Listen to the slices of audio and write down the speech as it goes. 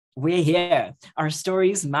we're here. Our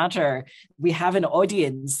stories matter. We have an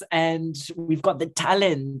audience and we've got the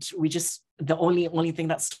talent. The only thing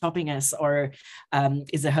that's stopping us or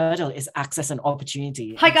is a hurdle is access and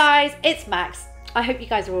opportunity. Hi guys, it's Max. I hope you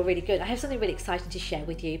guys are all really good. I have something really exciting to share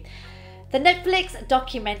with you. The Netflix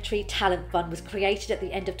documentary Talent Fund was created at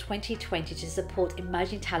the end of 2020 to support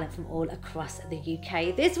emerging talent from all across the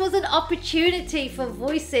UK. This was an opportunity for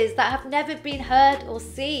voices that have never been heard or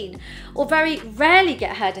seen, or very rarely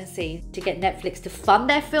get heard and seen, to get Netflix to fund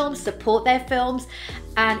their films, support their films,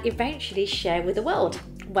 and eventually share with the world.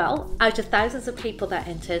 Well, out of thousands of people that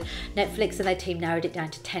entered, Netflix and their team narrowed it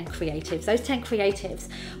down to 10 creatives. Those 10 creatives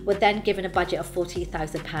were then given a budget of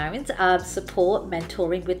 £40,000 support,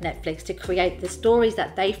 mentoring with Netflix to create the stories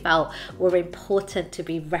that they felt were important to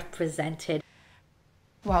be represented.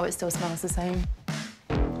 Wow, it still smells the same.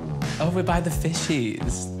 Over by the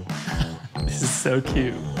fishies. This is so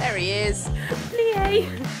cute. There he is. Plie.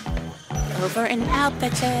 Over and out,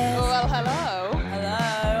 bitches. Oh, well, hello.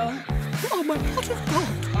 Hello. Oh my pot of gold.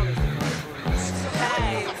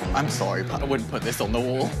 Hey. I'm sorry, but I wouldn't put this on the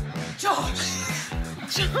wall. Josh!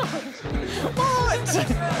 What?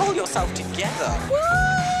 Pull yourself together.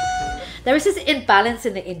 What? There is this imbalance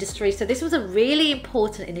in the industry, so this was a really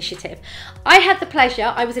important initiative. I had the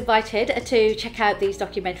pleasure, I was invited to check out these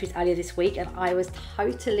documentaries earlier this week and I was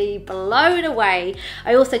totally blown away.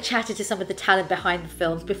 I also chatted to some of the talent behind the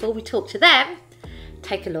films. Before we talk to them,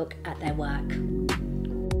 take a look at their work.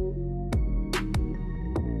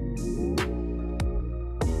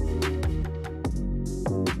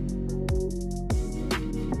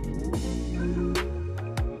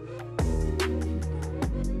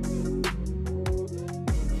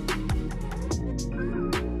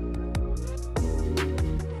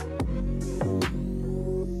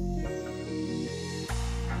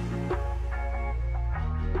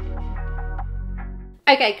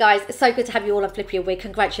 Okay guys, it's so good to have you all on Flip Your Wig.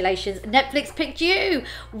 Congratulations, Netflix picked you.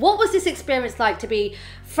 What was this experience like to be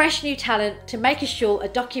fresh new talent, to make a short, a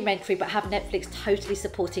documentary, but have Netflix totally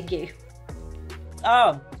supporting you?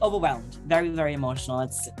 Oh, overwhelmed. Very, very emotional.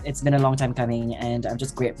 It's been a long time coming and I'm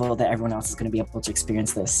just grateful that everyone else is going to be able to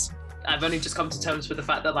experience this. I've only just come to terms with the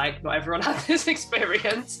fact that like not everyone had this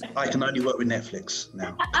experience. I can only work with Netflix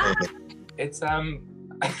now. It's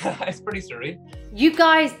it's pretty surreal. You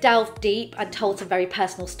guys delved deep and told some very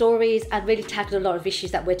personal stories and really tackled a lot of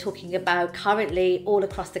issues that we're talking about currently all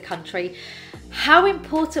across the country. How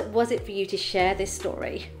important was it for you to share this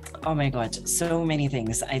story? Oh my God, so many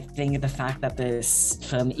things. I think the fact that this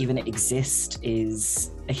film even exists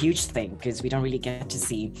is a huge thing because we don't really get to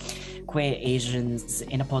see queer Asians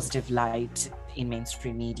in a positive light in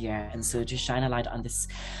mainstream media. And so to shine a light on this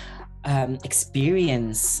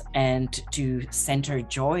experience and to center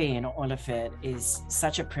joy in all of it is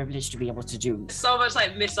such a privilege to be able to do. So much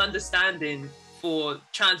like misunderstanding for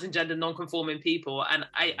trans and gender non-conforming people, and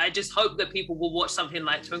I just hope that people will watch something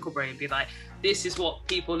like Twinkle Brain and be like, this is what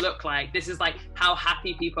people look like, this is like how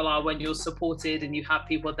happy people are when you're supported and you have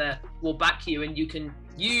people that will back you, and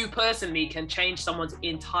you personally can change someone's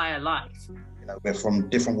entire life. You know, we're from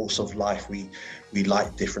different walks of life. We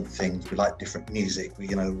like different things. We like different music. We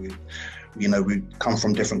come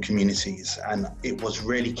from different communities, and it was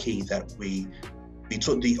really key that we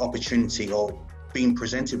took the opportunity, or being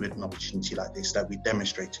presented with an opportunity like this, that we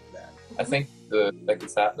demonstrated that. I think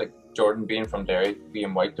it's that like Jordan being from Derry,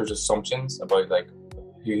 being white, there's assumptions about like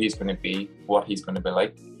who he's going to be, what he's going to be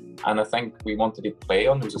like. And I think we wanted to play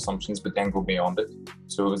on those assumptions, but then go beyond it.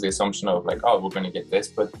 So it was the assumption of like, oh, we're going to get this,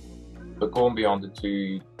 but going beyond it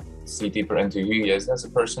to see deeper into who he is as a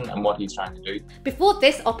person and what he's trying to do. Before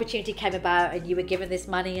this opportunity came about and you were given this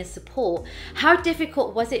money and support, how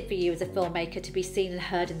difficult was it for you as a filmmaker to be seen and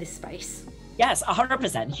heard in this space? Yes,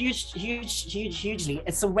 100%. Hugely.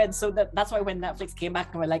 That's why when Netflix came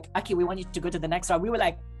back and were like, Aki, we want you to go to the next round, we were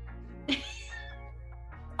like,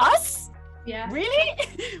 us? Yeah. Really?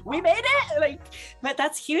 We made it? But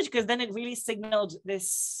that's huge because then it really signaled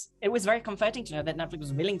this. It was very comforting to know that Netflix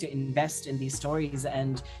was willing to invest in these stories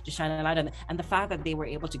and to shine a light on, and the fact that they were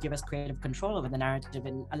able to give us creative control over the narrative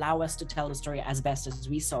and allow us to tell the story as best as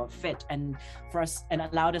we saw fit, and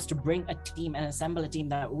allowed us to bring a team and assemble a team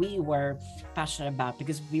that we were passionate about,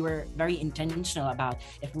 because we were very intentional about,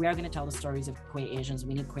 if we are going to tell the stories of queer Asians,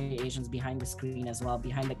 we need queer Asians behind the screen as well,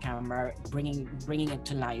 behind the camera, bringing it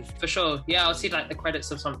to life. For sure. Yeah, I'll see like the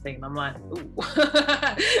credits of something and I'm like, ooh.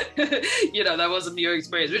 That wasn't your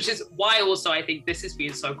experience, which is why also I think this has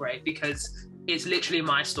been so great, because it's literally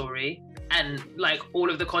my story, and like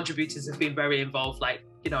all of the contributors have been very involved. I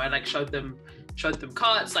showed them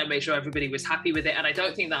cuts, I made sure everybody was happy with it, and I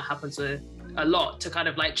don't think that happens a lot, to kind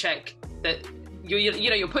of like check that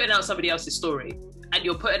you're putting out somebody else's story, and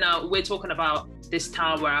we're talking about this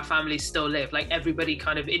town where our families still live. Like everybody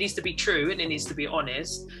kind of, it needs to be true and it needs to be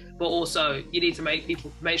honest, but also you need to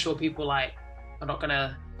make sure people like are not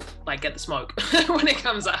gonna like get the smoke when it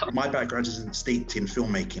comes out. My background isn't steeped in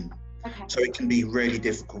filmmaking, so it can be really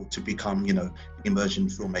difficult to become, an emerging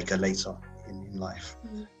filmmaker later in life.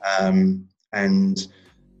 And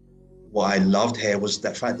what I loved here was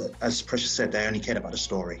that fact that, as Precious said, they only cared about the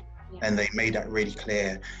story, and they made that really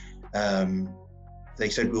clear. They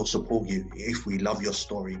said, we'll support you. If we love your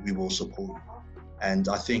story, we will support you. And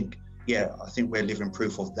I think we're living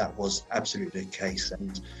proof of that was absolutely the case.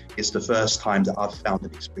 And it's the first time that I've found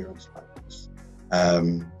an experience like this.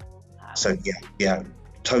 So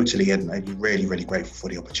totally, and really, really grateful for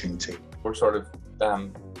the opportunity. We're sort of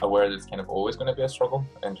aware that it's kind of always going to be a struggle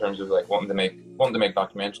in terms of like wanting to make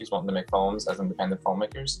documentaries, wanting to make films as independent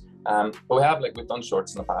filmmakers. But we've done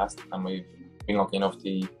shorts in the past, and we've been lucky enough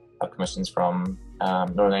to have commissions from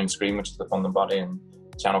Northern Ireland Screen, which is the funding body, and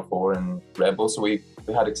Channel 4 and Red Bull. So we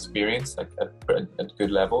had experience like at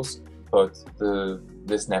good levels, but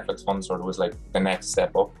this Netflix fund sort of was like the next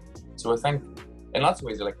step up. So I think in lots of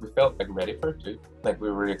ways, like we felt like ready for it too. Like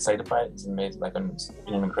we were really excited by it. It's made like an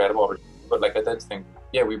incredible opportunity. But like I did think,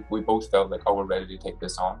 we both felt like, we're ready to take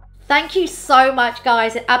this on. Thank you so much,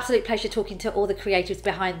 guys. An absolute pleasure talking to all the creatives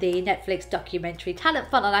behind the Netflix documentary Talent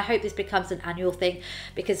Fund, and I hope this becomes an annual thing,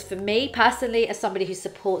 because for me personally, as somebody who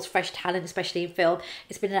supports fresh talent, especially in film,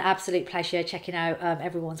 it's been an absolute pleasure checking out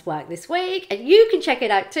everyone's work this week, and you can check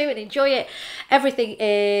it out too and enjoy it. Everything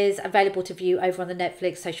is available to view over on the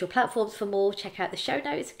Netflix social platforms. For more, check out the show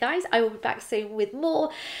notes, guys. I will be back soon with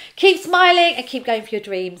more. Keep smiling and keep going for your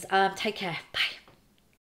dreams. Take care. Bye.